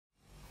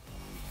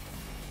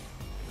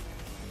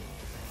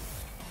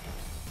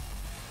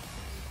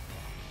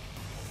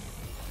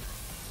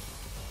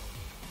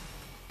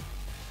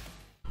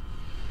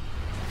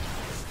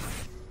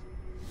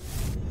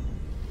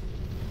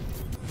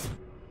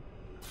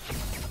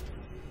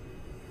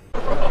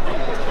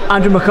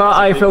Andrew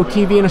McCART, IFL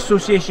TV in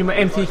association with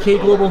MTK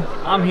Global.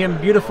 I'm here in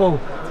beautiful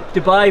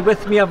Dubai.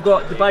 With me I've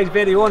got Dubai's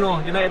very own, or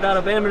United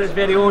Arab Emirates'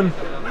 very own,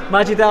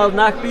 Majid Al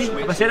Naqbi.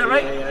 Have I said it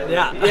right?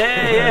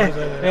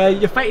 Yeah.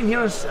 You're fighting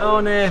here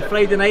on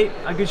Friday night,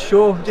 a good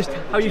show. Just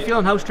how are you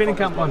feeling? How's training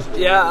camp on?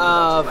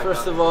 Yeah,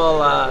 first of all,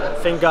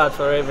 thank God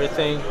for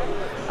everything.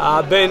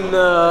 I've been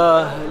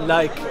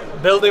like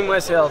building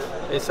myself.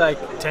 It's like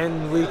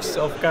 10 weeks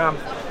of camp.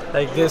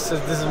 Like this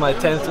is my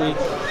 10th week.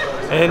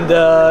 And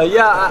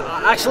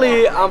yeah,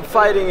 actually I'm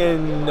fighting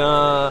in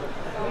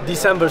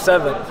December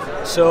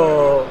 7th.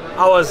 So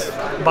I was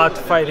about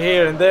to fight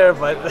here and there,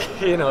 but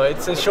you know,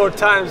 it's a short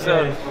time,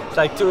 so it's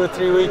like 2 or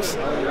 3 weeks.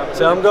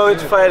 So I'm going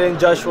to fight in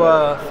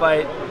Joshua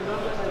fight.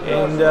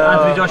 And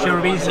Anthony Joshua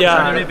Riz in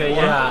Saudi Arabia,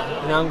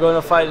 yeah. And I'm going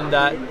to fight in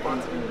that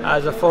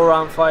as a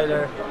 4-round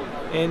fighter.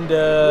 And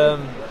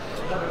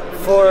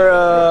for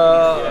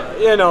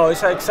you know,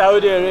 it's like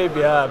Saudi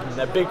Arabia,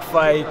 a big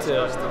fight,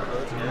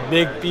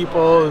 big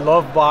people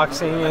love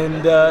boxing,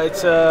 and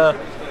it's a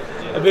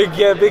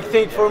big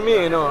thing for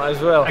me, you know, as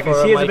well. I can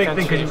see it's a big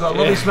thing because you've got a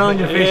lovely smile on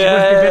your face. You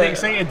must be very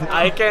excited.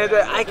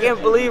 I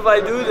can't believe I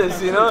do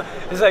this, you know.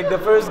 It's like the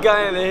first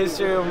guy in the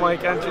history of my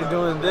country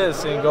doing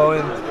this and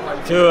going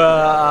to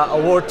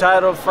a world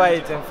title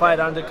fight and fight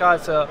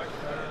undercard. So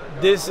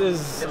this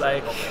is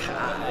like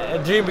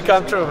a dream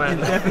become true, man.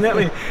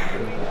 Definitely.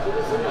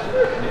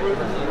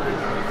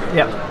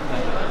 Yeah.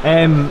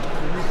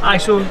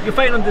 So you're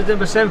fighting on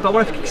December 7th, but I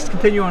want to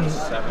continue on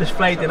this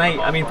Friday night.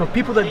 I mean, for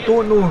people that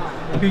don't know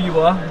who you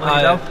are,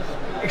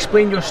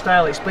 explain your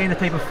style, explain the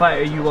type of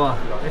fighter you are,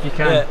 if you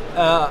can.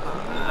 Yeah,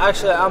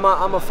 actually,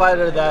 I'm a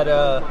fighter that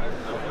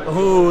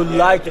who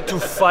like to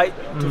fight.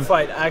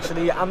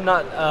 Actually, I'm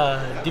not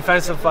a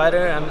defensive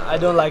fighter, and I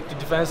don't like to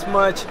defend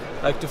much.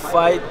 I like to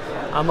fight.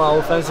 I'm an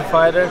offensive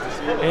fighter,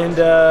 and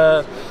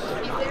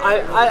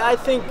I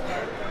think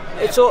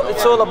it's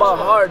all about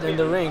heart in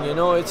the ring, you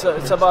know.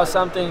 It's about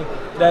something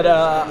that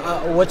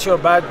what's your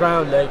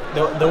background, like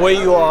the way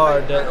you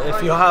are. That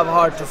if you have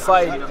heart to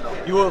fight,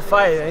 you will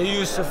fight. And you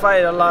used to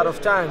fight a lot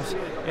of times,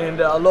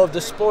 and I love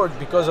the sport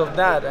because of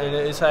that. And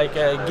it's like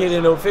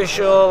getting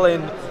official,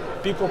 and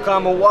people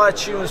come and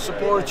watch you and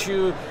support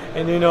you,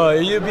 and you know,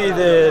 you be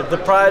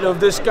the pride of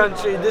this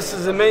country. This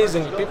is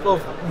amazing. People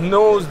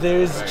knows there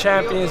is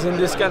champions in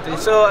this country.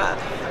 So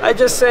I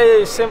just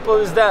say simple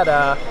as that.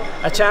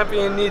 A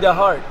champion need a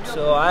heart.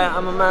 So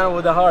I'm a man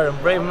with a heart, a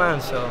brave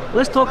man. So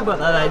let's talk about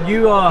that.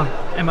 You are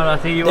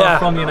Emirati. You are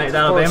from United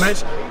Arab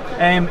Emirates.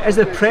 Is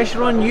there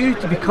pressure on you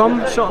to become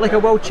sort of like a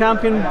world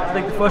champion,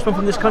 like the first one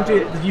from this country?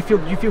 Do you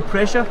feel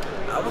pressure?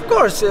 Of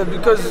course,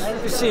 because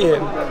you see,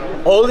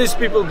 all these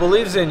people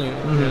believes in you.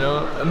 You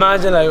know,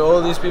 imagine like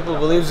all these people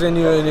believes in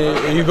you,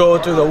 and you go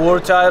to the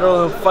world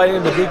title and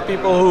fighting the big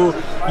people who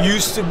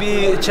used to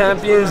be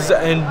champions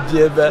and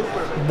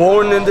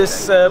born in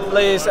this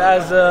place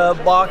as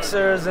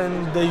boxers,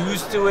 and they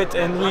used to it,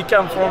 and we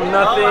come from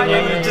nothing,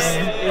 and we just,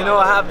 you know,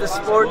 have the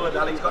sport.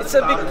 It's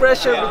a big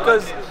pressure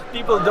because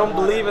people don't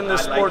believe in the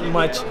sport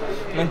much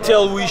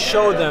until we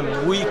show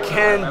them we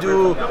can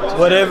do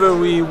whatever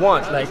we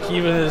want, like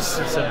even if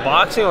it's a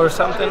boxing or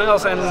something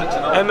else, and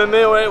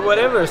MMA or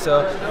whatever.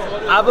 So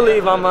I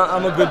believe I'm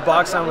a good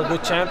boxer, I'm a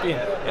good champion,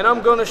 and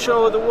I'm going to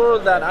show the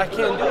world that I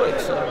can do it.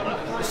 So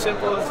as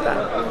simple as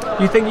that.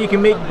 Do you think you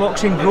can make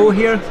boxing grow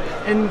here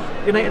in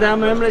United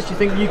Arab Emirates? Do you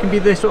think you can be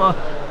the sort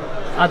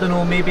of, I don't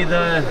know, maybe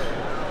the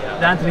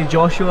Anthony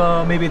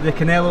Joshua, maybe the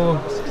Canelo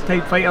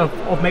type fighter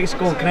of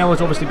Mexico?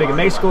 Canelo's obviously big in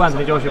Mexico,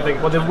 Anthony Joshua big,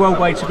 well, they're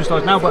worldwide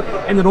superstars now, but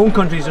in their own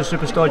countries they're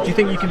superstars. Do you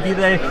think you can be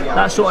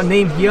that sort of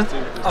name here?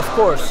 Of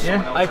course.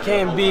 Yeah. I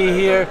can be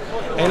here,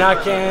 and I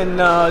can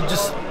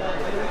just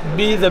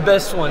be the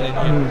best one in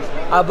here.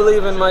 I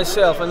believe in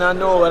myself, and I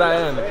know what I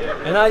am,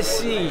 and I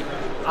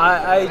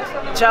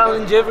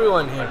challenge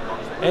everyone here,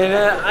 and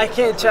I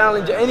can't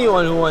challenge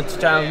anyone who wants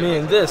to challenge me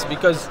in this,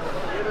 because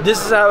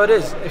this is how it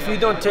is. If you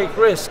don't take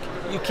risk,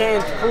 you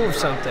can't prove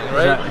something,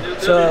 right? Exactly.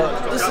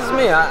 So this is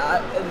me.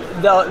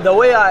 The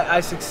way I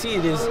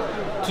succeed is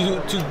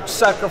to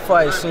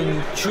sacrifice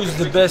and choose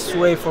the best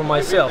way for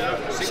myself.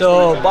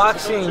 So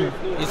boxing,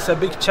 it's a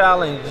big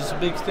challenge. It's a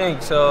big thing.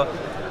 So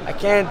I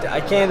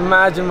can't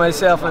imagine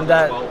myself in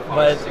that,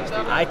 but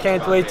I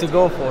can't wait to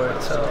go for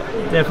it. So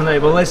definitely.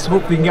 Well, let's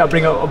hope we can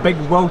bring out a big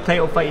world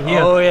title fight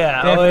here. Oh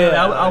yeah, definitely. Oh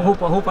yeah. I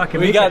hope I can.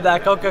 We got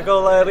that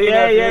Coca-Cola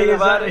arena.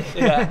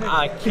 Exactly. Yeah,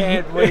 I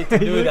can't wait to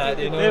do that.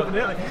 You know.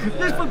 Definitely.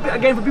 Just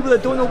again, for people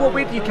that don't know, what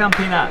weight do you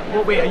campaign at?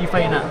 What weight are you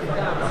fighting at?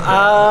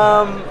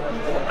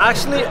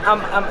 Actually,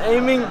 I'm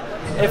aiming.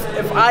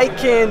 If I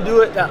can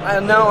do it,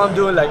 now I'm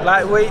doing like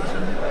lightweight.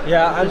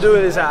 Yeah, I'm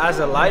doing this as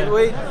a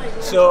lightweight.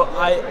 So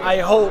I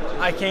hope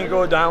I can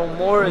go down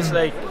more. It's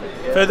like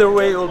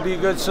featherweight will be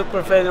good,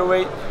 super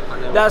featherweight.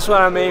 That's what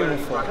I'm aiming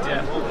for.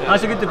 Yeah,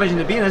 that's a good division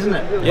to be in, isn't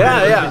it?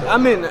 Yeah. I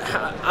mean,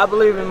 I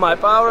believe in my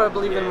power. I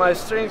believe in my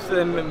strength,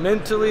 and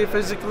mentally,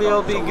 physically,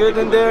 I'll be good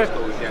in there.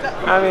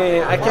 I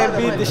mean, I can't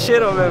beat the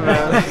shit of him,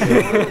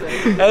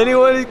 man.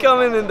 Anyone who's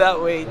coming in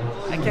that weight,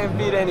 I can't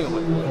beat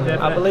anyone. Definitely.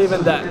 I believe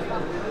in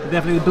that.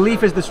 definitely. The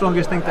belief is the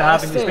strongest thing to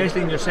have, and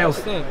especially in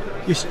yourself.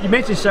 You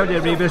mentioned Saudi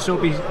Arabia, so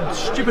it would be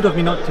stupid of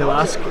me not to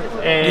ask.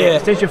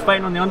 Since you're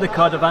fighting on the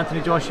undercard of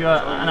Anthony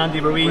Joshua and Andy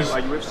Ruiz,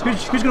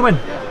 who's going to win?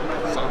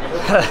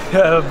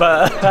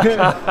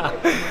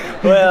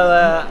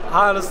 Well,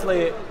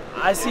 honestly,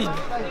 I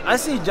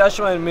see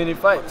Joshua in many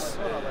fights.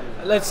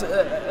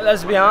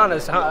 Let's be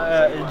honest.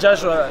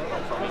 Joshua,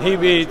 he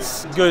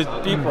beats good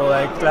people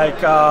like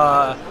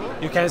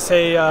you can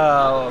say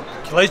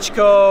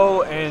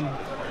Klitschko and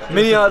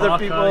many other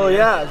people.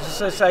 Yeah,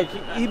 it's like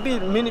he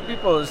beat many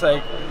people. It's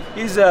like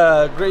he's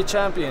a great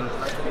champion,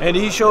 and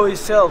he showed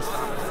himself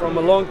from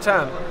a long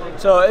time.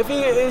 So if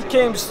it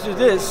came to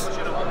this,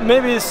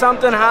 maybe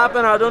something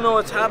happened. I don't know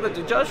what's happened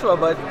to Joshua,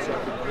 but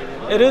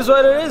it is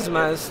what it is,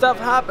 man. Stuff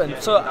happened.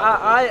 So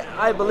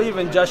I believe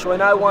in Joshua,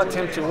 and I want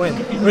him to win.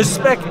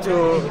 Respect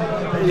to,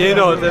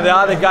 the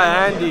other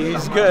guy, Andy.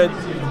 He's good.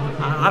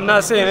 I'm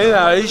not saying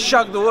it. He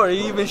shocked the world.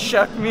 He even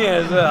shocked me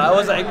as well. I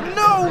was like,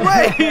 no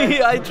way!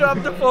 I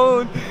dropped the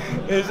phone.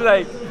 It's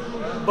like,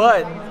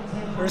 but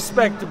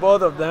respect to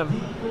both of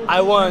them. I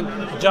want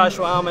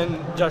Joshua. I'm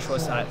on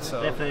Joshua's side.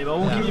 So definitely. Well,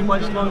 won't keep you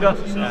much longer.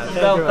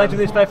 Thanks for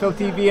this Fight Film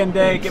TV, and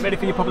get ready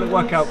for your public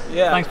workout.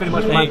 Yeah. Thanks very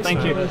much, man.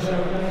 Thank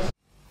you.